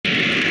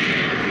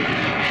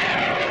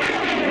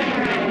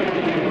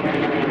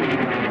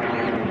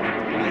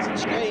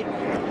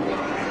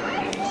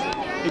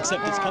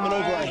except it's coming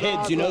over our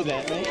heads. You know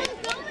that, right?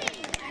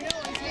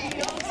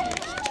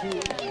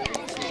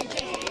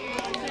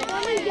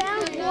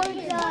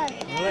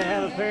 Will they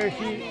have a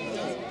parachute?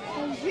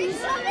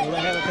 Will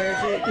they have a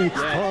parachute?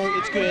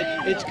 It's good.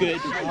 It's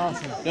good.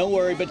 Awesome. Don't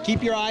worry, but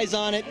keep your eyes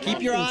on it.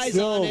 Keep your eyes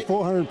on it.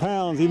 400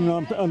 pounds, even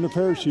under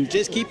parachute.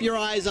 Just keep your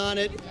eyes on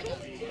it. It's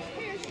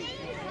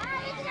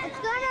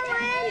gonna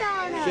land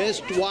on us.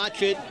 Just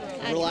watch it.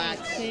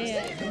 Relax. You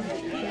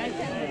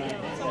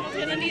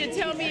don't need to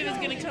tell me if it's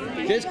going to come to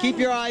my Just keep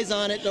your eyes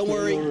on it. Don't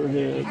worry.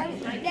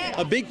 Overhead.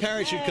 A big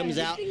parachute comes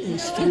out.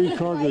 It's 3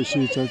 cargo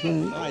chutes, I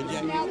think.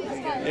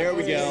 There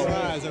we go.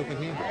 Eyes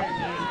open here.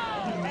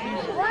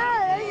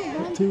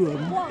 2 of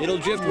them. It'll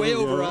drift way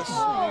over us.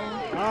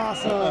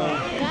 Awesome.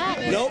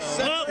 Nope.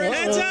 Oh,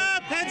 heads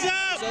up! Heads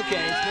up! It's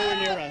okay. It's nowhere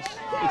near us.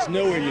 It's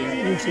nowhere near.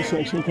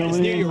 Intersection coming It's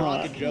near in your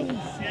hot. rocket, Joe.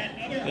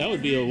 That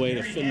would be a way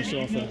to finish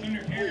off a...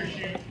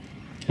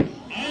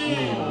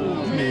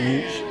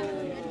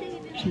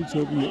 Shoots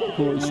up in the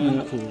course.